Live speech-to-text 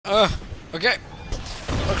Okay.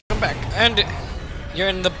 Welcome back. And you're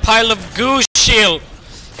in the pile of goo, Shield.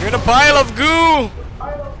 You're in a pile of goo.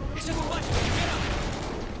 It's just a flash.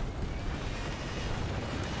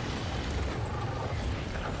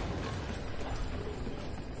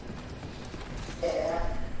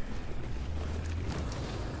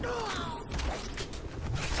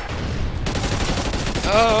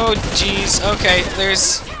 Oh, jeez. Okay,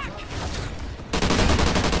 there's...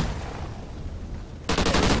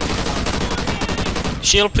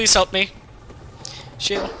 Shield, please help me.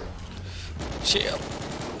 Shield. Shield.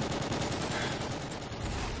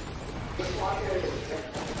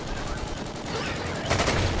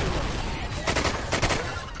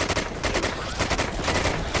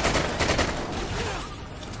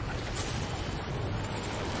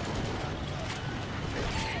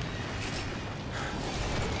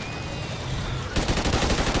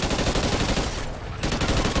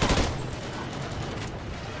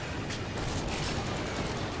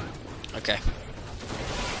 Okay.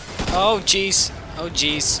 Oh jeez. Oh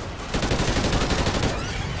jeez.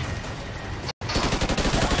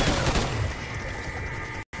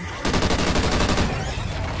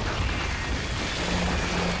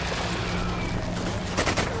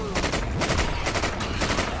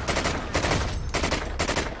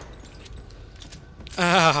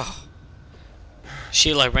 Oh.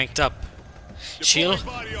 Sheila ranked up. Sheila?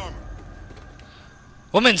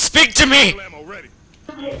 Woman, speak to me!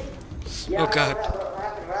 Oh god.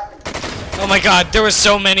 Oh my god, there were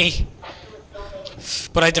so many.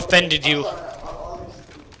 But I defended you.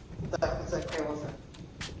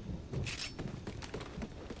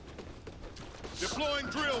 Deploying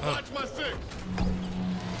drill, watch my six.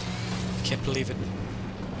 Can't believe it.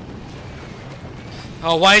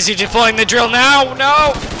 Oh, why is he deploying the drill now?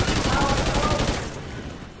 No!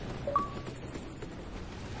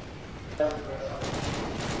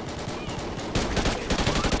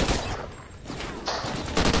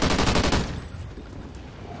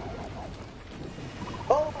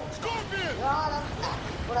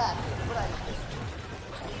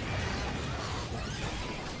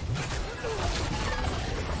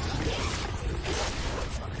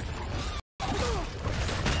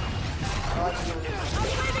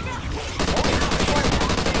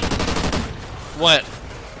 What?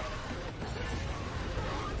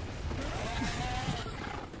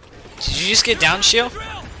 Did you just get down, Shield?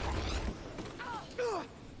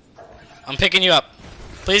 I'm picking you up.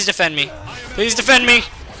 Please defend me. Please defend me.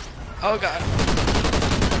 Oh god.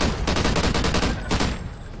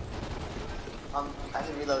 I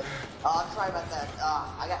can reload. Oh, I'm sorry about that.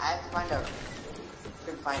 I have to find a.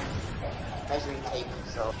 Couldn't find measuring tape,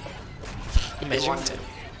 so. Measuring tape.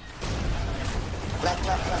 Left.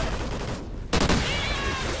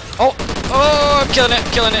 Oh! Oh, I'm killing it,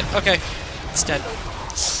 killing it. Okay. It's dead.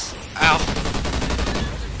 Ow.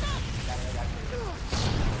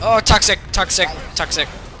 Oh, toxic, toxic, toxic.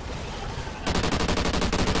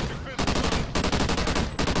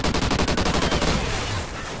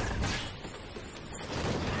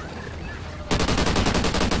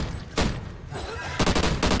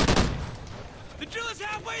 The drill is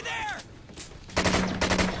halfway there.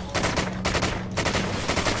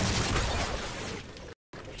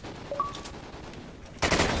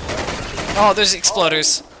 Oh, there's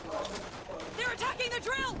exploders. They're attacking the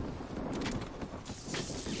drill.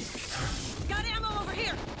 Got ammo over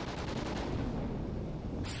here.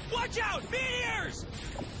 Watch out, meteors!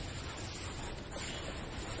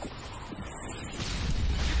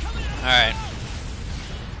 Alright.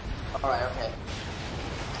 Alright, okay.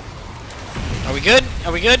 Are we good?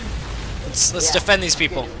 Are we good? Let's Yeah, defend these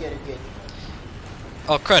people. Good.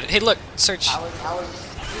 Oh, crud. Hey, look. Search. Was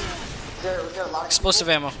there a lot of Explosive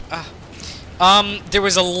ammo. Ah. There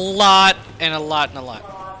was a lot and a lot and a lot.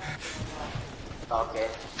 Okay.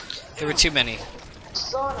 There were too many.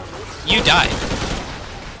 Son of You died.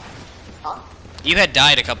 Huh? You had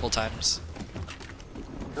died a couple times.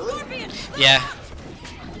 Really? Yeah.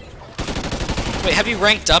 Wait, have you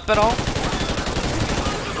ranked up at all?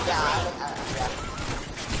 Yeah.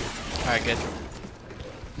 Alright, good.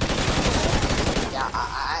 Yeah, I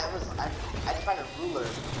had to find a ruler,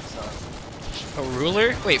 so. A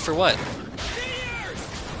ruler? Wait, for what?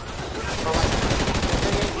 For like,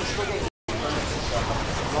 we're still getting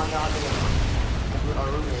going on the our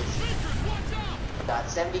room is. Got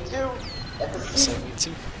 72. That's a C.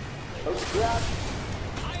 72. Oh, yeah.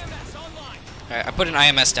 IMS online. Alright, I put an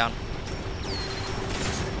IMS down.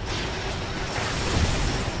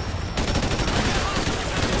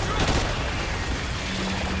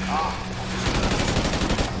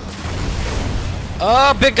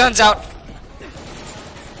 Oh, big gun's out.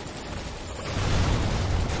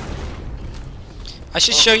 I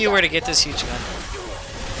should show you where to get this huge gun.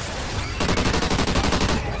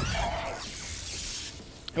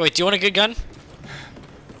 Wait, do you want a good gun?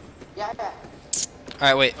 Yeah.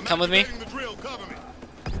 Alright, wait, come with me. Activating the drill, cover me.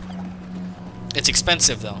 It's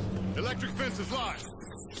expensive though. Electric fence is live.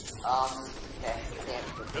 Okay.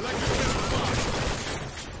 Electric fence is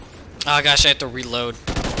live. Oh gosh, I have to reload.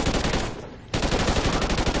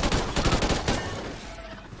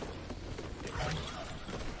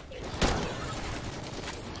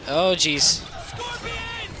 Oh jeez.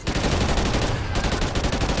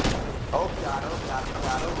 Oh god.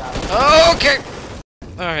 Okay.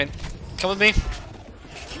 Alright, come with me. I'm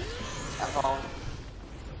following.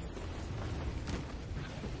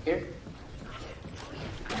 Here?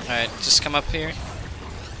 Alright, just come up here.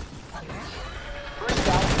 First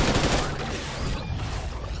guy.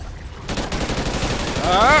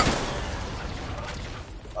 Ah!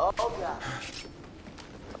 Oh god.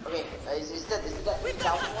 Okay, is that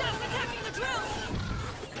 3,000 one? Attacking the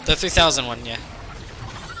drill! The 3000 one, yeah.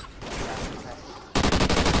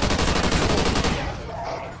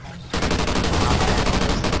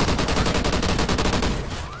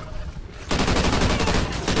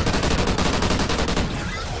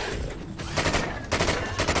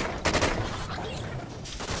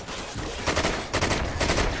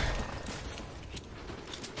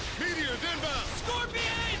 Meteors inbound.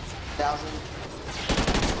 Scorpions! 1,000.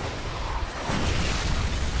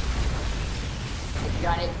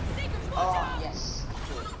 Got it. Oh, yes.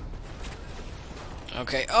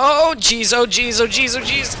 Okay. Oh jeez, oh jeez, oh jeez, oh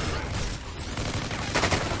jeez.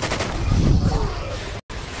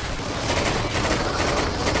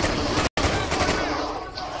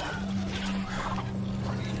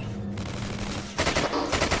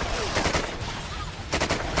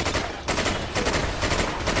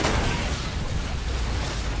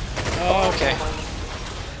 Oh, okay.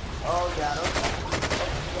 Oh god, okay.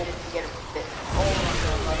 Get it. Oh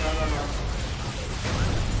no.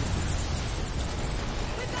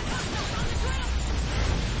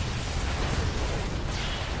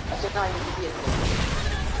 I should not even see it.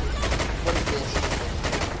 What is this?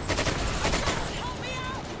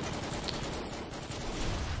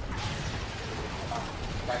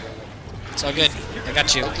 It's all good. I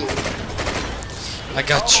got you. Thank you. I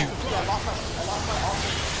got you.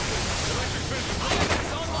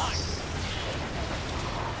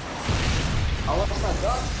 I lost my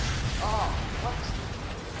gun. Oh,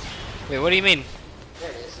 what? Wait, what do you mean? There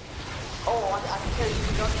it is. Oh, I can carry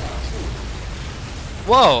two guns now, too.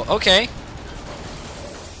 Whoa, okay.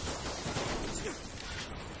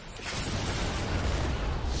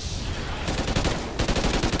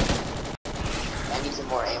 I need some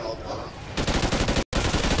more ammo, though.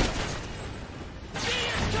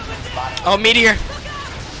 Oh, meteor.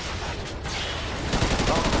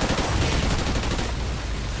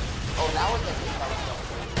 Oh, that was the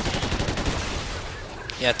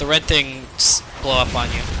Yeah, the red thing blow up on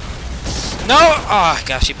you. No! Ah, oh,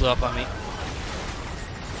 gosh, he blew up on me.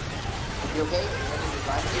 You okay? You ready to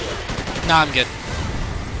revive you? Nah, I'm good.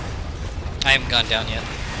 I haven't gone down yet.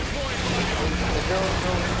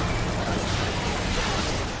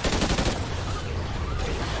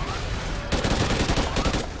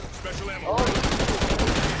 Special ammo. Oh,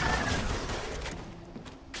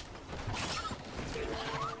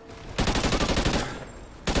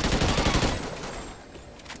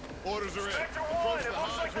 Orders are in. Approach the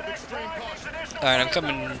hives with extreme caution. Alright, I'm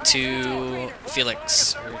coming to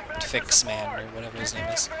Felix, or Fix Man, or whatever his name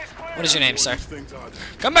is. What is your name, sir? These things are.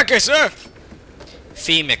 Come back here, sir!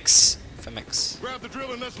 Femix. Femix. Grab the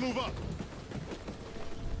drill and let's move up.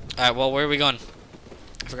 Alright, well, where are we going?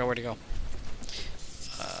 I forgot where to go.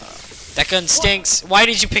 That gun stinks. Why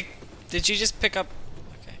did you pick... Did you just pick up...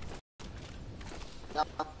 Okay. no.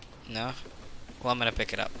 No? Well, I'm gonna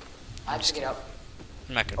pick it up. I pick it up.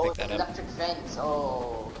 I'm not gonna Oh, pick it's that an up. electric fence.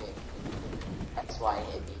 Oh, okay. That's why it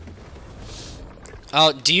hit me.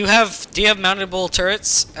 Oh, do you have mountable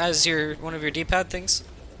turrets as your one of your D-pad things?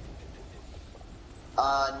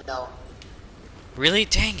 No. Really?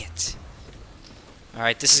 Dang it.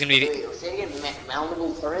 Alright, this is gonna be Wait, say it again.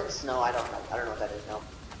 Mountable turrets? No, I don't know. I don't know what that is. No.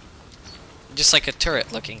 just like a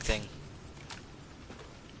turret looking thing.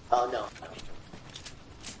 Oh no.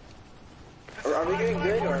 Are we doing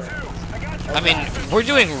good or? I mean, we're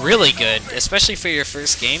doing really good, especially for your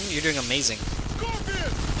first game. You're doing amazing.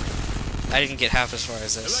 Scorpion! I didn't get half as far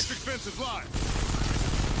as this. Electric fence is live.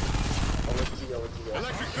 Oh, where'd you go? Where'd you go?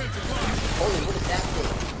 Electric fence is live. Holy, what is that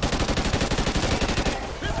thing?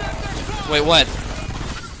 Wait, what?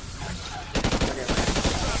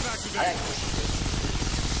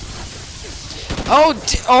 Oh,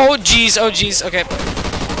 oh, jeez, oh, jeez. Okay.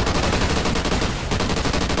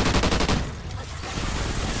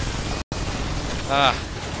 Ah.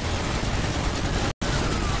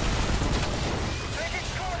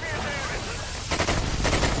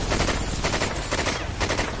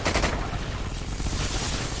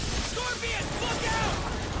 Scorpion, look out!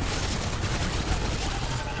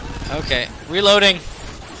 Okay, reloading.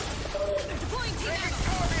 Deploying team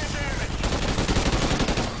ammo.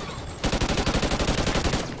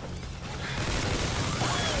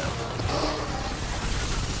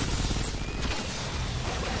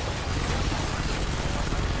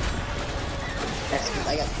 That's good. I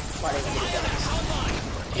got quite a bit of guns.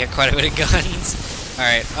 Yeah, quite a bit of guns.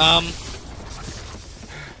 Alright,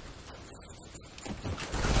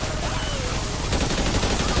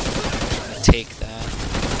 take that.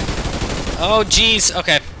 Oh, jeez.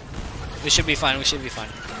 Okay. We should be fine. We should be fine.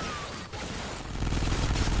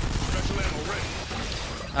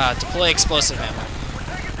 Deploy explosive ammo.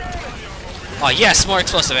 Oh, yes, more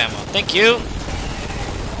explosive ammo. Thank you.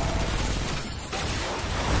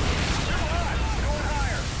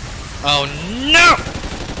 Oh, no!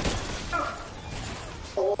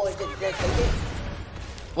 Oh, did you take it?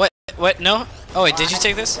 What? No? Oh, wait, did you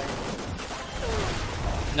take this?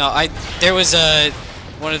 No, there was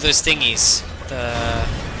one of those thingies. The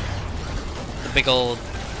big old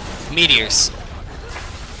meteors.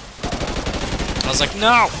 I was like,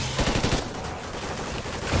 no!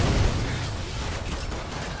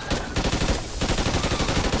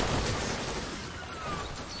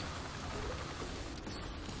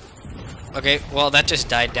 Okay, well that just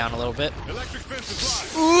died down a little bit. Electric fence is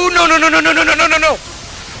live. Ooh, no, no, no, no, no, no, no, no, no, no!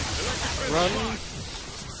 Run.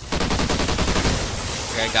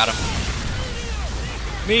 Okay, I got him.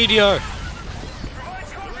 Meteor!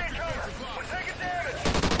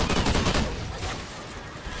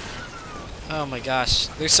 Oh my gosh,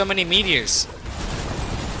 there's so many meteors.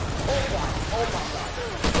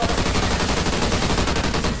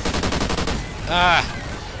 Ah!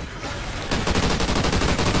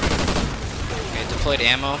 Okay, deployed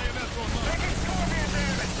ammo.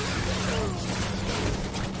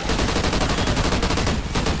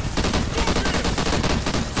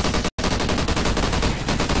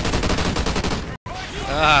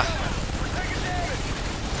 Ah!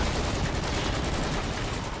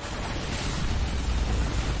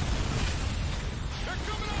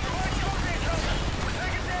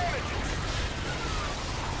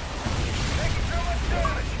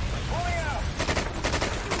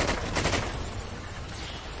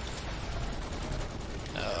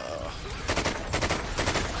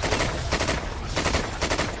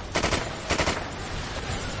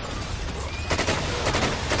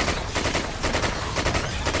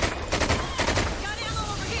 Got ammo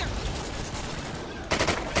over here.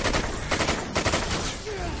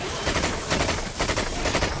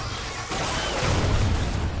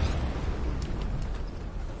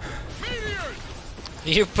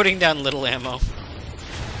 You're putting down little ammo.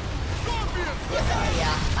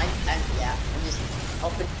 Yeah, I'm just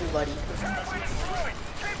helping you, buddy.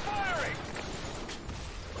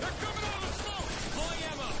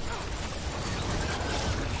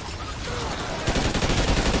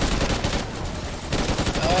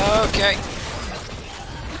 Okay.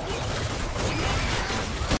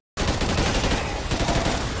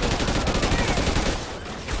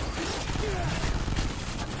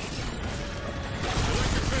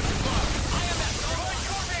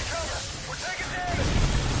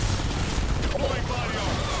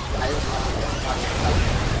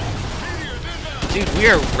 Dude, we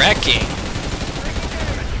are wrecking.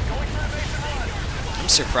 I'm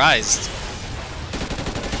surprised.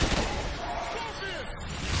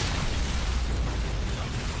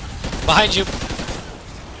 Behind you.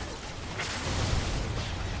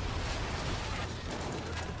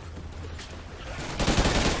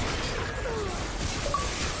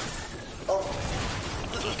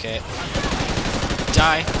 Okay.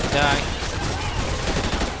 Die, die.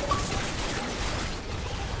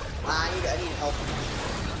 I need help.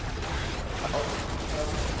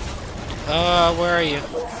 Where are you? It's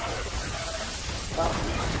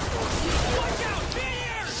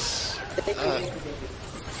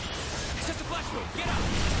just a flash move. Get out.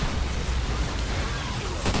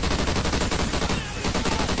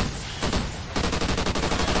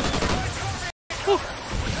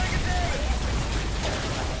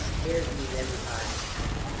 Scares me every time.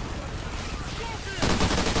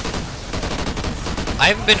 I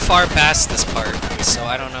haven't been far past this part, so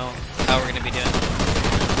I don't know how we're gonna be doing.